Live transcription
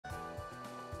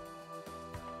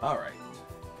Alright.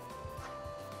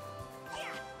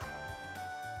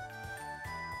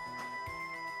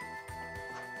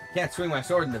 Can't swing my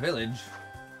sword in the village.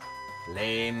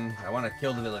 Lame. I want to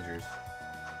kill the villagers.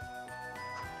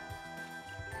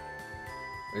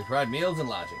 We provide meals and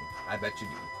lodging. I bet you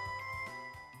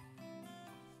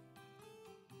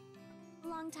do.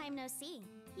 Long time no see.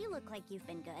 You look like you've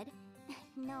been good.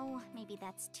 No, maybe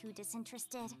that's too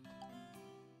disinterested.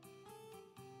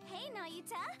 Hey,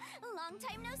 Nayuta! Long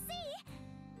time no see!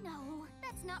 No,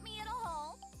 that's not me at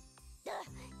all. Ugh,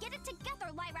 get it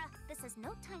together, Lyra! This is no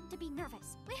time to be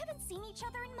nervous. We haven't seen each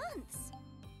other in months.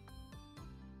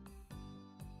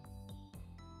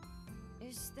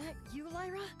 Is that you,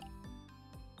 Lyra?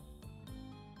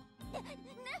 Nayuta!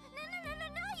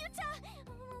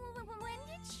 When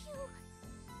did you...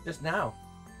 Just now.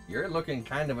 You're looking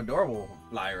kind of adorable,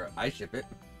 Lyra. I ship it.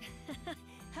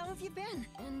 How have you been?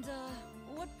 And,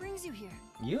 what brings you here?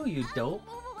 You dope.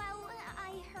 Well,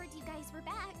 I heard you guys were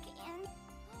back, and...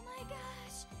 Oh my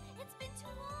gosh! It's been too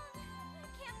long!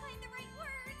 I can't find the right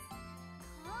words!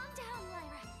 Calm down,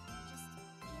 Lyra. Just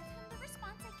give him the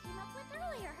response I came up with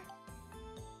earlier.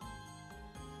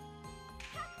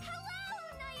 Hello,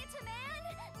 Nayuta man!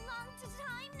 Long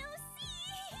time no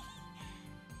see!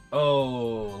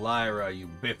 Oh, Lyra, you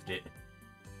biffed it.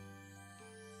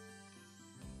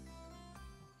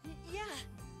 Yeah,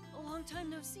 a long time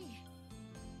no see.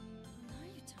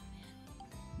 Nayuta,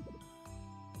 man.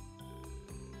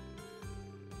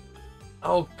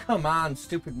 Oh, come on,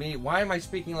 stupid me. Why am I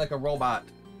speaking like a robot?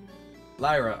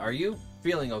 Lyra, are you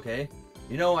feeling okay?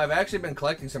 You know, I've actually been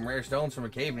collecting some rare stones from a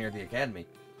cave near the academy.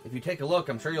 If you take a look,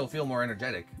 I'm sure you'll feel more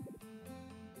energetic.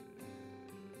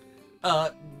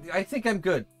 I think I'm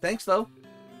good. Thanks, though.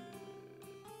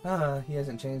 He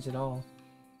hasn't changed at all.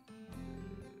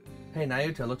 Hey,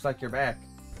 Nayuta, looks like you're back.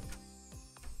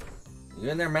 You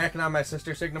in there macking on my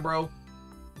sister, Signa, bro?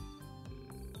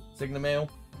 Signa male?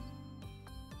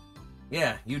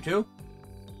 Yeah, you too?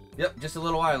 Yep, just a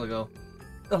little while ago.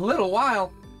 A little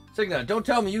while? Signa, don't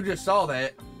tell me you just saw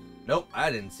that. Nope,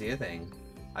 I didn't see a thing.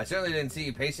 I certainly didn't see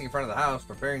you pacing in front of the house,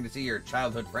 preparing to see your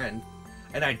childhood friend.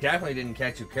 And I definitely didn't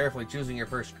catch you carefully choosing your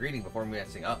first greeting before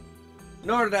messing up.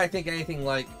 Nor did I think anything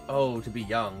like, oh, to be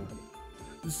young.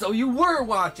 So you were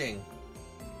watching!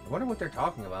 I wonder what they're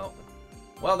talking about.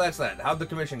 Well, that's that. How'd the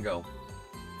commission go?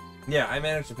 Yeah, I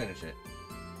managed to finish it.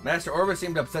 Master Orbis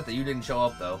seemed upset that you didn't show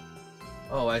up, though.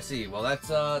 Oh, I see. Well,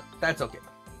 that's okay.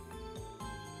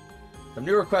 Some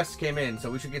new requests came in,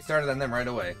 so we should get started on them right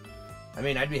away. I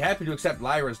mean, I'd be happy to accept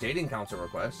Lyra's dating council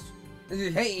request.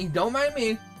 Hey, don't mind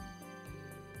me.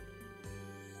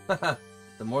 Haha,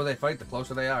 the more they fight, the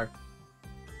closer they are.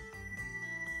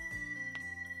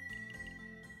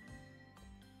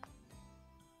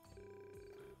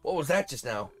 What was that just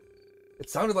now? It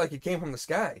sounded like it came from the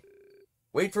sky.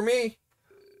 Wait for me.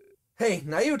 Hey,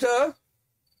 Nayuta!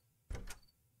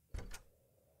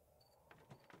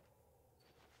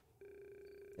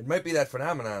 It might be that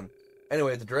phenomenon.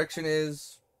 Anyway, the direction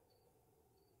is...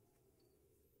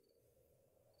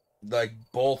 like,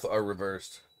 both are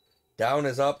reversed. Down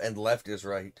is up and left is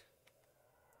right.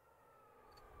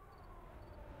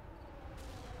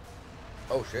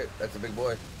 Oh shit, that's a big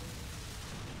boy.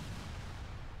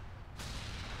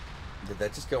 Did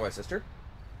that just kill my sister?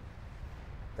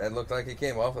 That looked like it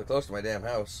came awfully close to my damn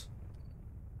house.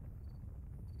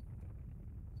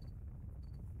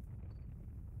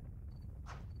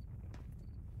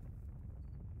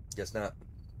 Guess not.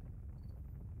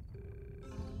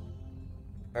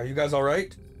 Are you guys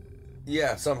alright?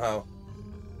 Yeah, somehow.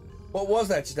 What was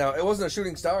that just now? It wasn't a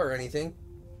shooting star or anything.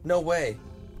 No way.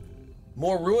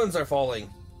 More ruins are falling.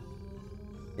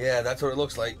 Yeah, that's what it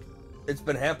looks like. It's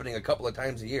been happening a couple of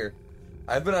times a year.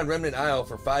 I've been on Remnant Isle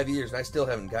for 5 years and I still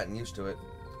haven't gotten used to it.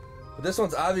 But this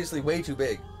one's obviously way too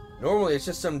big. Normally it's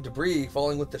just some debris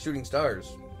falling with the shooting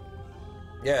stars.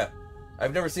 Yeah,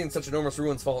 I've never seen such enormous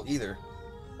ruins fall either.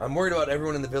 I'm worried about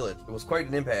everyone in the village. It was quite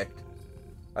an impact.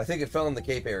 I think it fell in the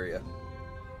Cape area.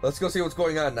 Let's go see what's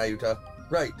going on, Nayuta.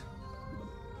 Right.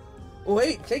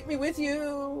 Wait, take me with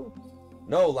you!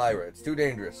 No, Lyra, it's too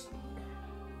dangerous.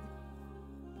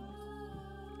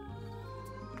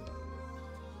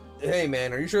 Hey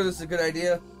man, are you sure this is a good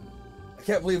idea? I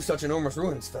can't believe such enormous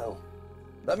ruins fell.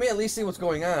 Let me at least see what's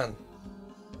going on.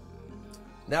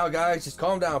 Now guys, just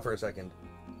calm down for a second.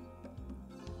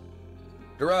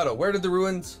 Dorado, where did the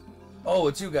ruins... Oh,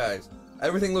 it's you guys.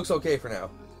 Everything looks okay for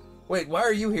now. Wait, why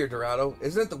are you here, Dorado?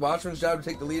 Isn't it the Watchman's job to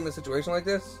take the lead in a situation like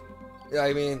this? Yeah,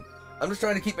 I mean, I'm just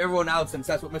trying to keep everyone out since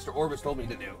that's what Mr. Orbis told me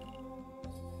to do.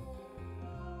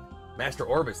 Master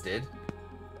Orbis did?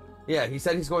 Yeah, he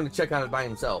said he's going to check on it by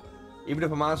himself. Even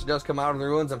if a monster does come out of the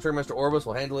ruins, I'm sure Mr. Orbis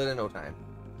will handle it in no time.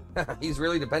 He's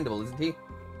really dependable, isn't he?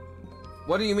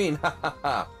 What do you mean, ha ha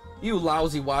ha? You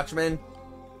lousy watchman.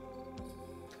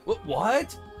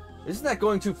 What? Isn't that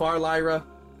going too far, Lyra?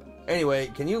 Anyway,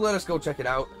 can you let us go check it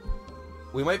out?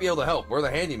 We might be able to help. We're the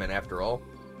handymen, after all.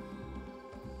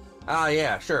 Ah,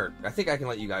 yeah, sure. I think I can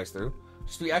let you guys through.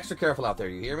 Just be extra careful out there,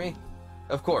 you hear me?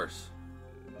 Of course.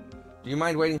 Do you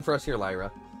mind waiting for us here,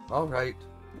 Lyra? Alright.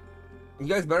 You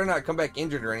guys better not come back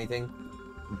injured or anything.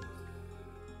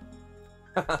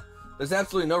 There's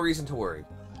absolutely no reason to worry.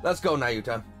 Let's go,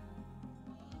 Nayuta.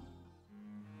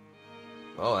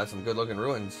 Oh, that's some good-looking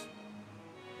ruins.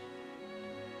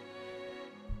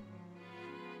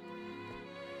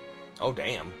 Oh,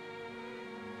 damn.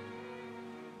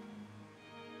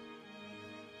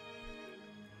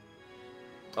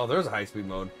 Oh, there's a high-speed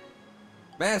mode.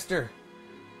 Master!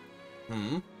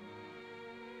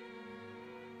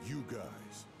 You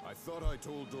guys, I thought I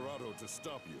told Dorado to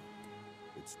stop you.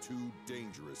 It's too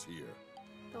dangerous here.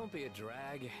 Don't be a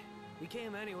drag. We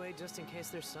came anyway, just in case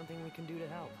there's something we can do to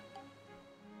help.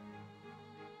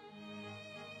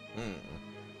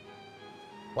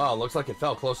 Wow, looks like it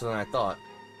fell closer than I thought.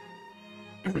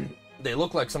 They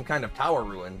look like some kind of tower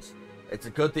ruins. It's a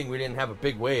good thing we didn't have a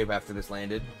big wave after this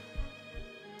landed.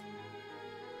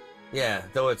 Yeah,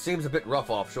 though it seems a bit rough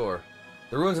offshore.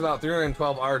 The ruin's about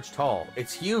 312 arch tall.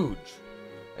 It's huge!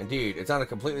 Indeed, it's on a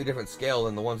completely different scale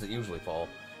than the ones that usually fall.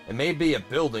 It may be a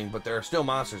building, but there are still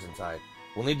monsters inside.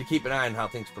 We'll need to keep an eye on how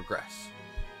things progress.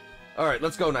 Alright,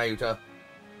 let's go, Nayuta.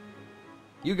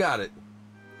 You got it.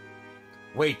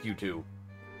 Wait, you two.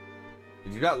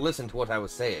 Did you not listen to what I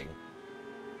was saying?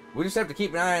 We just have to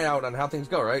keep an eye out on how things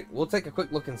go, right? We'll take a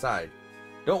quick look inside.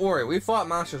 Don't worry, we've fought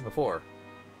monsters before.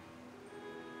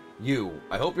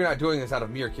 I hope you're not doing this out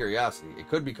of mere curiosity. It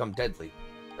could become deadly.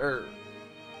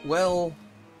 Well...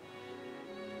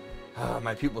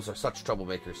 my pupils are such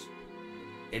troublemakers.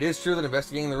 It is true that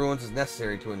investigating the ruins is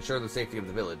necessary to ensure the safety of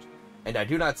the village, and I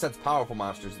do not sense powerful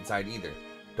monsters inside either.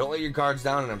 Don't let your guards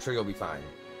down and I'm sure you'll be fine.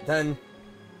 Then,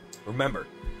 remember,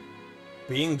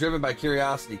 being driven by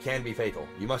curiosity can be fatal.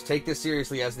 You must take this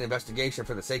seriously as an investigation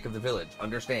for the sake of the village.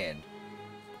 Understand?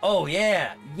 Oh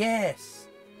yeah, yes!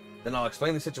 Then I'll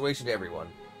explain the situation to everyone.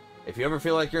 If you ever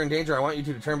feel like you're in danger, I want you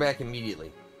to turn back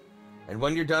immediately. And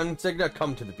when you're done, Signa,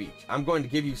 come to the beach. I'm going to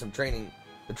give you some training,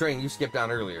 the train you skipped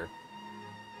on earlier.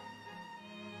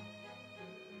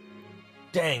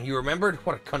 Dang, you remembered?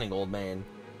 What a cunning old man.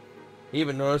 He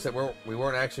even noticed that we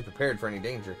weren't actually prepared for any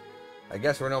danger. I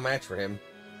guess we're no match for him.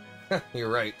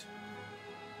 You're right.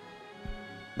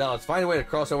 Now let's find a way to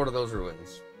cross over to those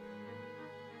ruins.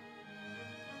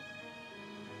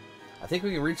 I think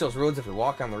we can reach those ruins if we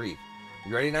walk on the reef.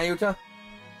 You ready, Nayuta?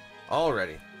 All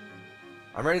ready.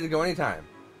 I'm ready to go anytime.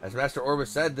 As Master Orbis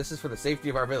said, this is for the safety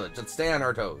of our village. Let's stay on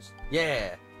our toes.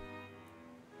 Yeah!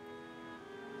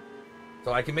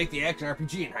 So I can make the action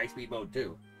RPG in high-speed mode,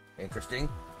 too. Interesting.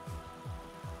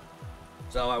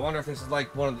 So I wonder if this is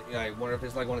like one of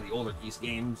the, older East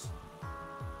games.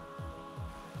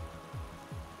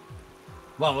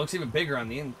 Wow, it looks even bigger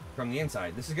on from the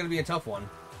inside. This is going to be a tough one.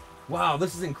 Wow,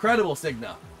 this is incredible,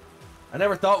 Signa. I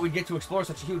never thought we'd get to explore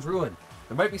such a huge ruin.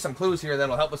 There might be some clues here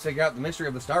that'll help us figure out the mystery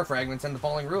of the star fragments and the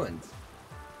falling ruins.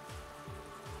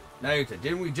 Nayuta,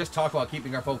 didn't we just talk about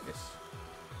keeping our focus?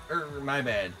 My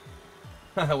bad.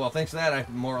 Well, thanks to that,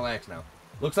 I'm more relaxed now.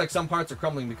 Looks like some parts are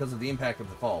crumbling because of the impact of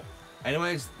the fall.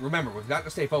 Anyways, remember, we've got to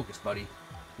stay focused, buddy.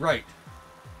 Right.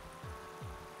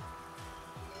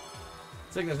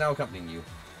 Signa's now accompanying you.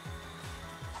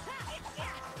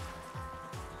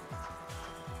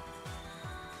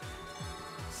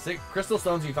 Crystal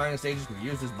stones you find in stages can be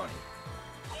used as money.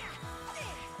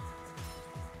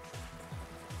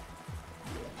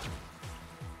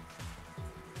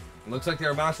 Looks like there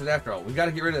are monsters after all. We've got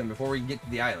to get rid of them before we get to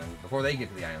the island. Before they get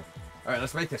to the island. Alright,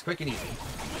 let's make this quick and easy.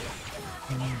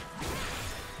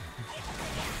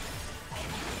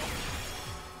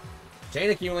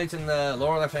 Chain accumulates in the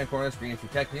lower left-hand corner of the screen. If you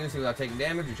attack continuously without taking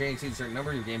damage, your chain exceeds a certain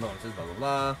number, you gain bonuses, blah blah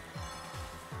blah.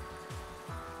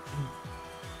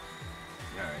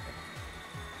 Alright.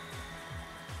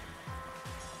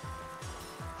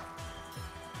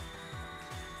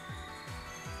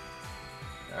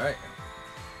 Alright.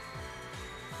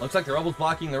 Looks like the rubble's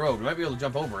blocking the road. We might be able to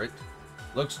jump over it.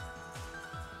 Looks...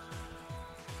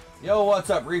 Yo, what's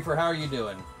up, Reefer? How are you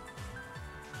doing?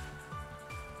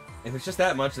 If it's just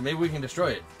that much, then maybe we can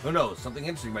destroy it. Who knows? Something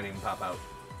interesting might even pop out.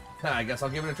 I guess I'll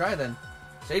give it a try then.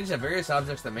 Stages have various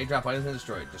objects that may drop items and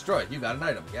destroy it. Destroy it. You got an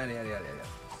item. Yada, yada, yada, yada.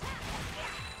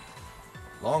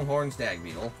 Longhorn stag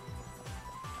beetle.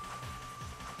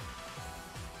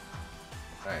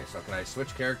 Alright, so can I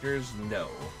switch characters? No.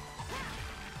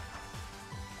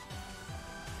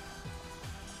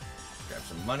 Grab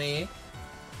some money.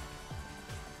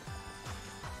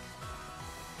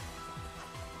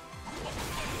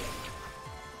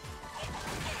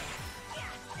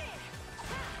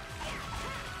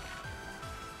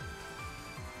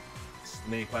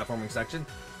 Mini platforming section.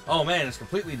 Oh man, it's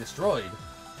completely destroyed.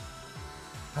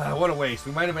 What a waste.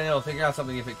 We might have been able to figure out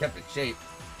something if it kept its shape.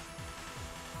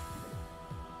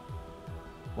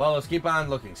 Well, let's keep on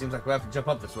looking. Seems like we have to jump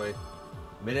up this way.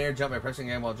 Mid-air jump by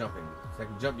pressing A while jumping.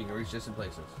 Second jump, you can reach distant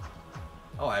places.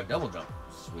 Oh, I have double jump.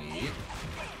 Sweet.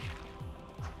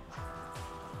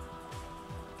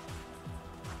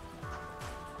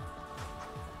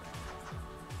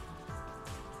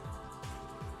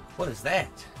 What is that?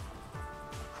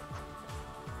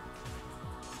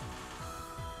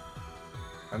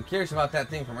 I'm curious about that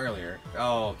thing from earlier.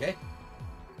 Oh, okay.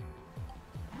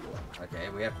 Okay,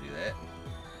 we have to do that.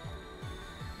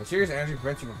 Mysterious energy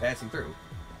prevents you from passing through.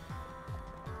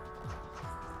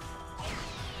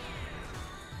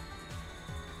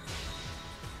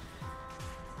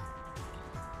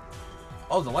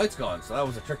 Oh, the light's gone, so that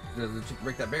was a trick to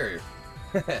break that barrier.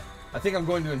 I think I'm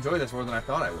going to enjoy this more than I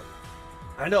thought I would.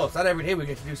 I know, it's not every day we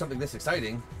get to do something this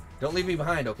exciting. Don't leave me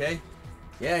behind, okay?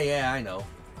 Yeah, I know.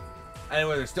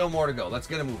 Anyway, there's still more to go. Let's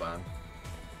get a move on.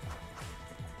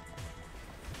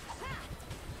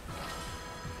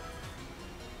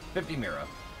 $50 Mira.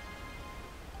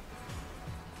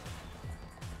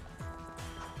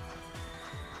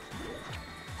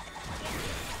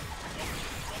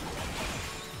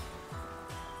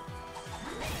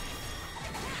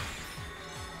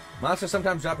 Monsters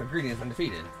sometimes drop ingredients when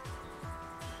defeated.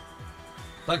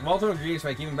 Collect multiple ingredients to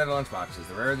make even better lunchboxes.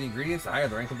 The rarer the ingredients, the higher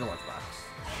the rank of the lunchbox.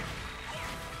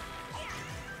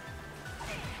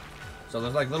 So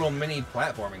there's like little mini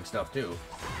platforming stuff too.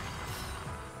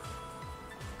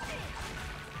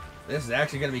 This is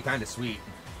actually going to be kind of sweet.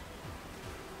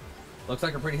 Looks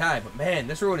like we're pretty high, but man,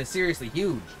 this ruin is seriously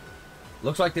huge.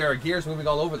 Looks like there are gears moving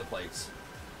all over the place.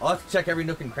 I'll have to check every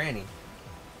nook and cranny.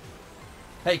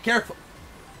 Hey, careful!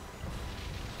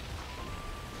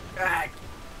 Ah.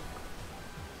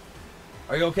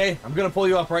 Are you okay? I'm going to pull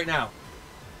you up right now.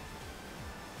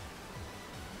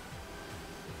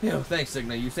 Ew, thanks,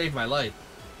 Signa. You saved my life.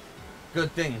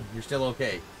 Good thing you're still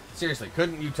okay. Seriously,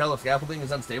 couldn't you tell if scaffolding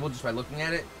is unstable just by looking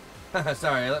at it?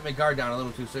 Sorry, I let my guard down a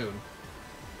little too soon.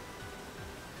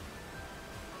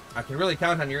 I can really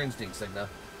count on your instincts, Signa.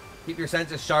 Keep your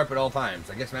senses sharp at all times.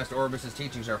 I guess Master Orbis's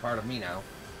teachings are a part of me now.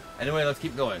 Anyway, let's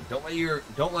keep going. Don't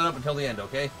let up until the end,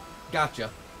 okay? Gotcha.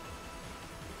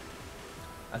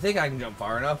 I think I can jump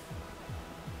far enough.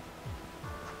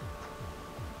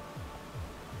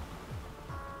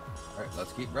 Alright,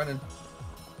 let's keep running.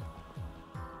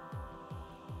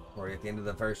 We're at the end of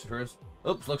the first cruise.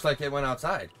 Oops, looks like it went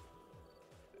outside.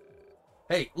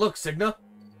 Hey, look, Signa!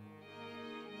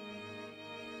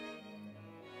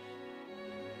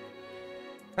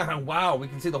 Wow, we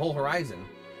can see the whole horizon.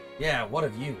 Yeah, what a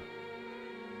view.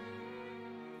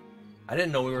 I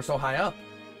didn't know we were so high up.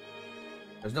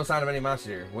 There's no sign of any monster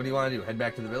here. What do you want to do? Head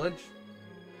back to the village?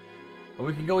 But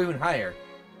we can go even higher.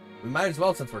 We might as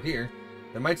well since we're here.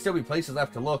 There might still be places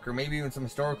left to look, or maybe even some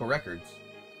historical records.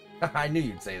 I knew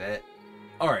you'd say that.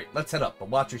 Alright, let's head up, but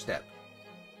watch your step.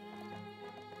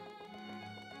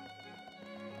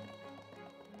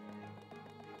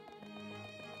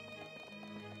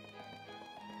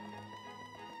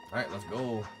 Alright, let's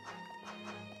go.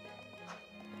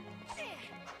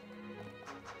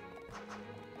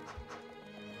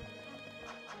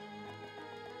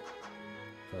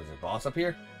 So there's a boss up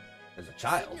here? There's a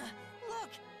child. Look!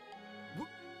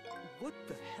 What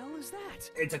the hell is that?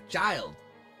 It's a child.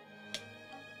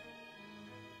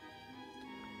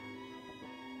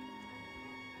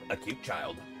 A cute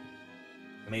child.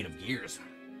 Made of gears.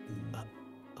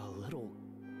 A little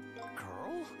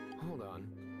girl? Hold on.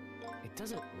 It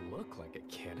doesn't look like a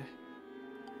kid.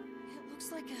 It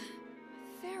looks like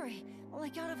a fairy,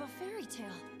 like out of a fairy tale.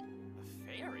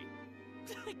 A fairy?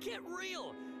 Get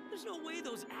real! There's no way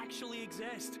those actually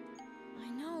exist. I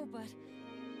know, but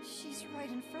she's right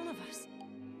in front of us.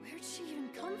 Where'd she even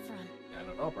come from? I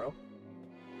don't know, bro.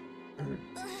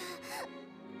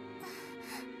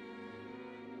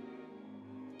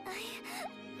 I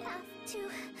have to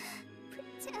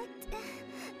protect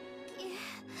you.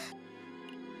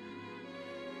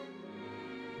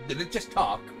 Did it just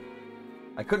talk?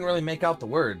 I couldn't really make out the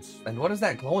words. And what is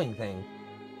that glowing thing?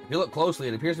 If you look closely,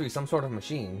 it appears to be some sort of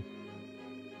machine.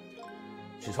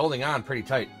 She's holding on pretty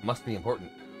tight. Must be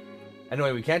important.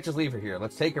 Anyway, we can't just leave her here.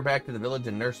 Let's take her back to the village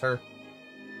and nurse her.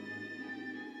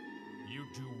 You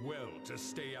well to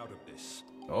stay out of this.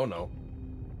 Oh no.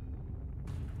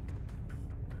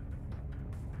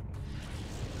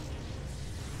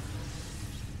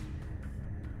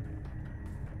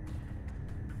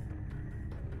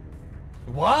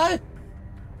 What?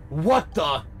 What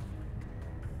the?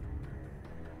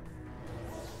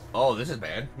 Oh, this is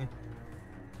bad.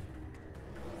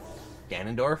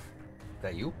 Ganondorf? Is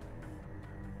that you?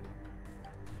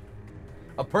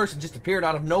 A person just appeared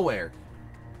out of nowhere.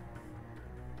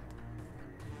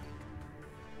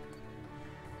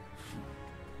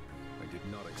 I did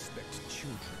not expect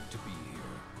children to be here.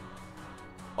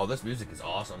 Oh, this music is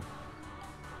awesome.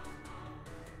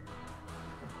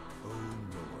 Oh,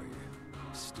 Noy,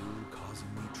 still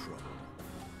causing me trouble.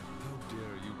 How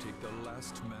dare you take the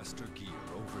last Master Gear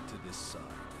over to this side?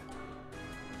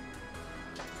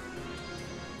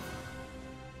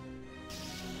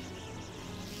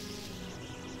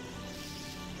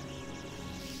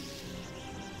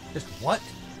 Just what?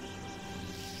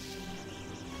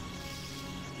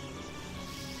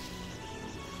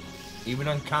 Even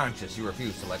unconscious, you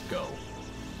refuse to let go.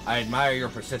 I admire your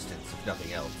persistence, if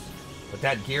nothing else. But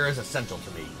that gear is essential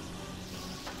to me.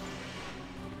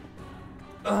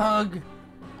 Ugh!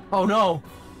 Oh no!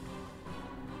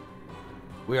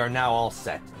 We are now all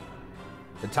set.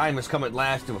 The time has come at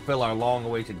last to fulfill our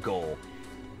long-awaited goal.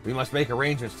 We must make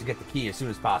arrangements to get the key as soon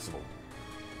as possible.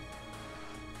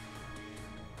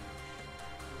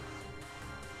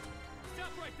 Stop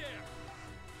right there!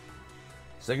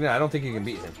 Signa, I don't think you can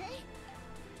beat him.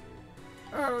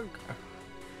 Ugh.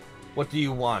 What do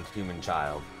you want, human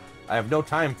child? I have no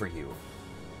time for you.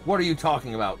 What are you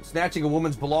talking about? Snatching a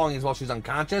woman's belongings while she's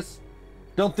unconscious?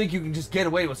 Don't think you can just get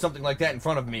away with something like that in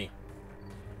front of me.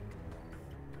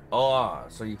 Oh,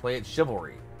 so you play it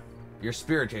chivalry. You're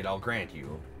spirited, I'll grant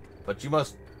you. But you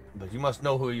must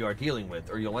know who you are dealing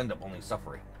with, or you'll end up only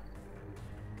suffering.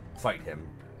 Fight him.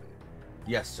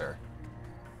 Yes, sir.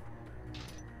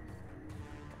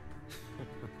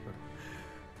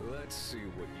 Let's see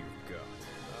what you've got.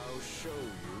 I'll show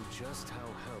you just how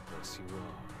helpless you are.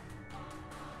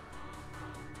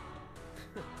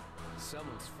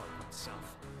 Someone's fucked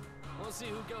himself. We'll see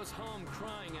who goes home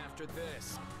crying after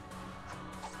this.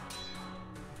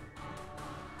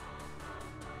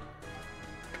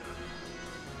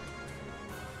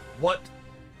 What?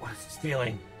 What is this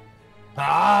feeling?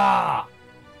 Ah!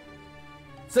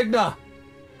 Signa!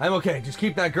 I'm okay. Just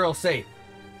keep that girl safe.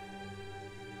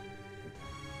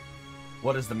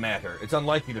 What is the matter? It's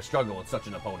unlikely to struggle with such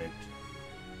an opponent.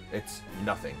 It's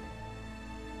nothing.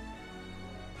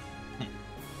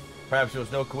 Perhaps it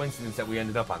was no coincidence that we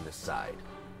ended up on this side.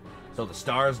 So the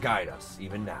stars guide us,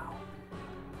 even now.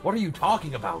 What are you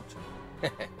talking about?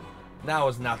 Now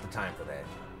is not the time for that.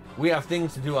 We have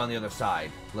things to do on the other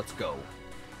side. Let's go.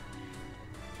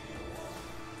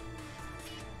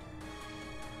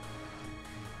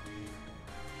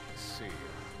 See ya.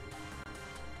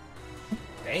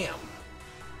 Damn.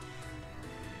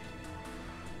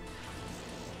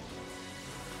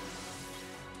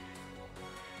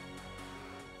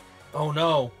 Oh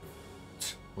no.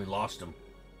 We lost him.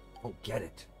 Oh, get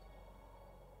it.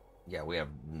 Yeah, we have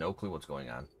no clue what's going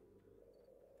on.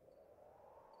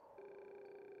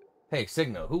 Hey,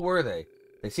 Signa, who were they?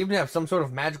 They seem to have some sort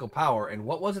of magical power, and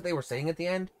what was it they were saying at the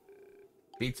end?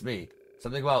 Beats me.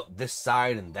 Something about this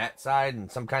side and that side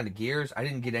and some kind of gears? I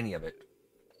didn't get any of it.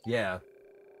 Yeah.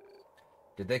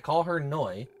 Did they call her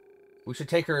Noi? We should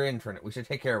take her in for... We should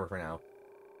take care of her for now.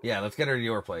 Yeah, let's get her to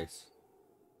your place.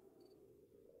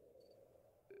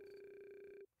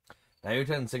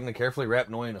 Nayuta and Signa carefully wrapped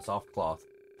Noi in a soft cloth.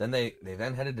 Then they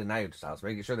then headed to Nayuta's house,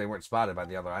 making sure they weren't spotted by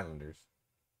the other islanders.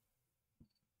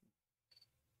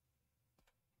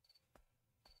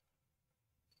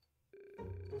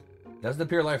 Doesn't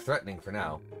appear life-threatening for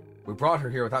now. We brought her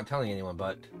here without telling anyone,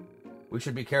 but we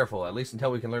should be careful, at least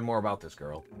until we can learn more about this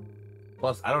girl.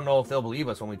 Plus, I don't know if they'll believe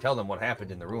us when we tell them what happened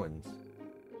in the ruins.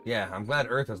 Yeah, I'm glad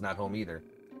Eartha's not home either.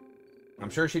 I'm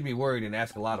sure she'd be worried and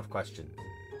ask a lot of questions.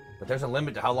 But there's a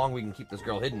limit to how long we can keep this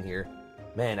girl hidden here.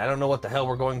 Man, I don't know what the hell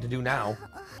we're going to do now.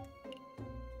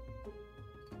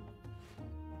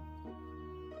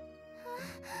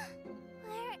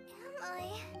 Where am I?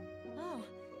 Oh,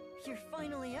 you're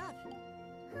finally up.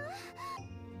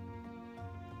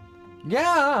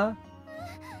 Yeah!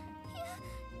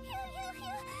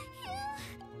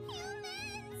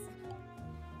 Humans!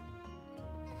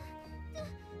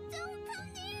 Don't come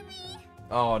near me!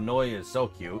 Oh, Noi is so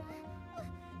cute.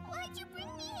 Why'd you bring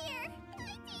me here? I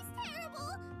taste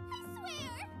terrible, I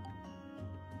swear!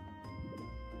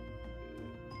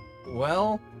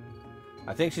 Well,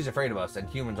 I think she's afraid of us and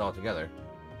humans altogether.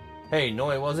 Hey,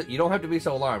 Noi, was it? You don't have to be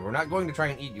so alarmed. We're not going to try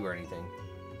and eat you or anything.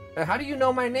 How do you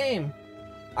know my name?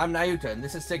 I'm Nayuta, and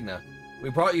this is Signa. We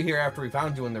brought you here after we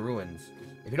found you in the ruins.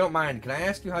 If you don't mind, can I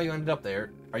ask you how you ended up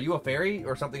there? Are you a fairy,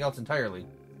 or something else entirely?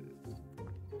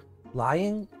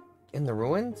 Lying? In the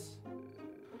ruins?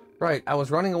 Right, I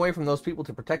was running away from those people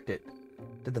to protect it.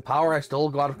 Did the power I stole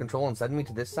go out of control and send me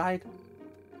to this side?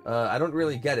 I don't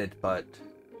really get it, but...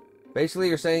 Basically,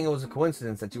 you're saying it was a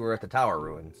coincidence that you were at the tower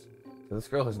ruins. So this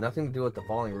girl has nothing to do with the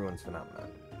falling ruins phenomenon.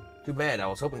 Too bad, I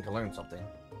was hoping to learn something.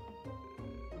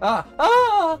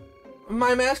 Ah!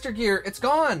 My master gear, it's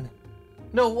gone!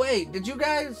 No, wait, did you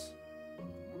guys...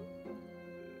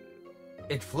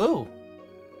 It flew.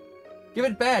 Give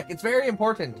it back, it's very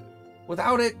important.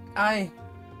 Without it,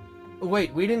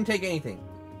 Wait, we didn't take anything.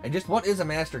 And just what is a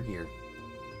master gear?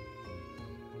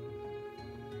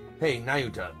 Hey,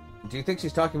 Nayuta, do you think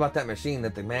she's talking about that machine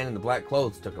that the man in the black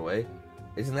clothes took away?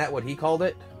 Isn't that what he called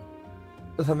it?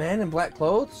 The man in black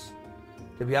clothes?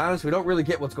 To be honest, we don't really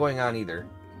get what's going on either.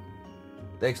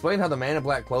 They explained how the man in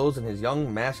black clothes and his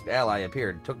young masked ally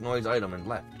appeared, took Noi's item, and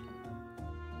left.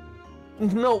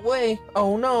 No way!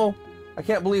 Oh no! I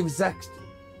can't believe Zext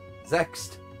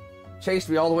chased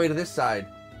me all the way to this side.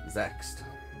 Zext.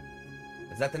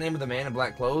 Is that the name of the man in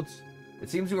black clothes? It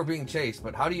seems you were being chased,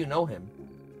 but how do you know him?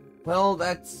 Well,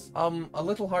 that's, a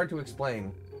little hard to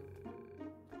explain.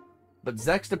 But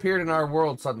Zext appeared in our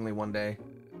world suddenly one day.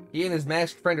 He and his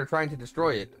masked friend are trying to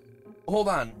destroy it. Hold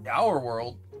on, our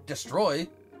world? Destroy?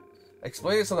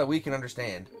 Explain it so that we can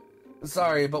understand.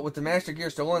 Sorry, but with the Master Gear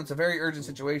stolen, it's a very urgent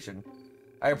situation.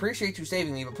 I appreciate you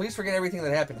saving me, but please forget everything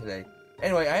that happened today.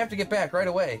 Anyway, I have to get back right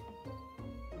away.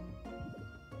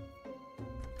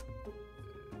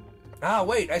 Ah,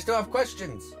 wait, I still have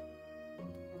questions.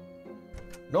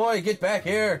 Noi, get back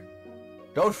here!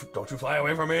 Don't you fly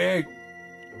away from me!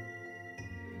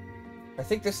 I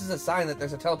think this is a sign that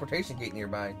there's a teleportation gate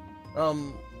nearby.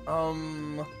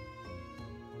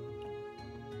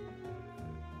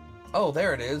 Oh,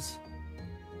 there it is.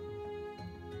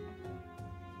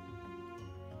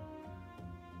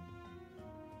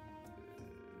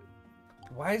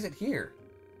 Why is it here?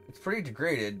 It's pretty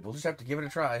degraded. We'll just have to give it a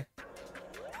try.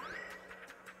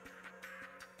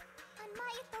 On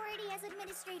my authority as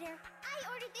administrator,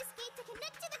 I ordered this gate to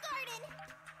connect to the garden.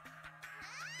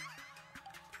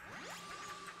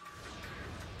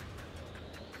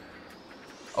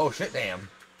 Oh, shit, damn. It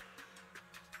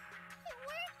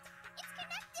worked! It's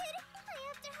connected! I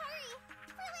have to hurry!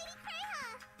 For Lady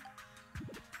Kreha!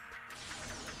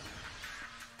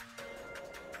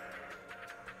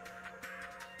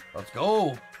 Let's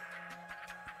go!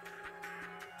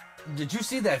 Did you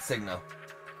see that, Signa?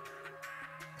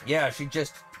 Yeah, she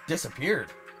just disappeared.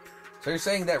 So you're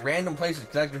saying that random place is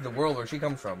connected to the world where she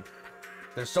comes from.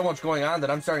 There's so much going on that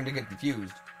I'm starting to get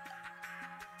confused.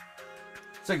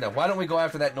 Signa, why don't we go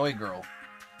after that Noi girl?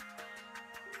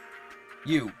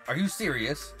 You, are you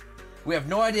serious? We have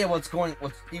no idea what's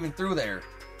even through there.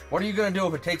 What are you gonna do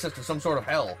if it takes us to some sort of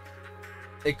hell?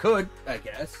 It could, I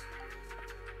guess.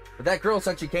 But that girl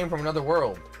said she came from another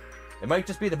world. It might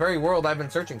just be the very world I've been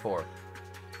searching for.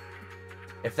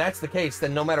 If that's the case,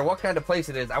 then no matter what kind of place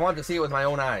it is, I want to see it with my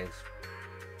own eyes.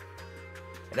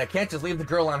 And I can't just leave the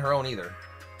girl on her own either.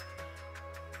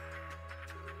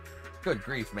 Good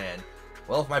grief, man.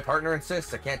 Well, if my partner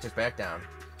insists, I can't just back down.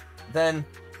 Then,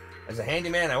 as a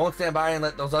handyman, I won't stand by and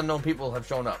let those unknown people have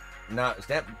shown up.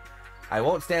 I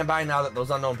won't stand by now that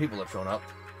those unknown people have shown up.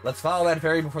 Let's follow that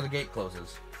ferry before the gate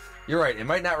closes. You're right, it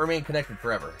might not remain connected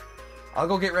forever. I'll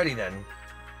go get ready then.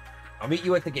 I'll meet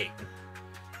you at the gate.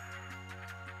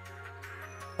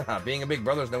 Being a big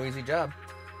brother's no easy job.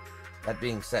 That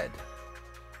being said,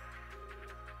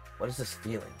 what is this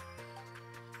feeling?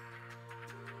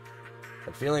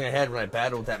 That feeling I had when I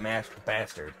battled with that masked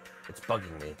bastard. It's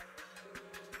bugging me.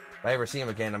 If I ever see him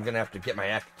again, I'm gonna have to get my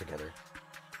act together.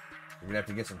 We're gonna have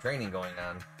to get some training going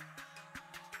on.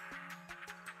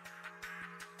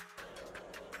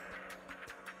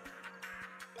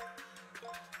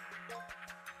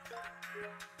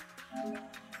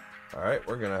 Alright,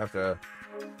 we're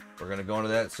gonna go into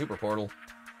that super portal.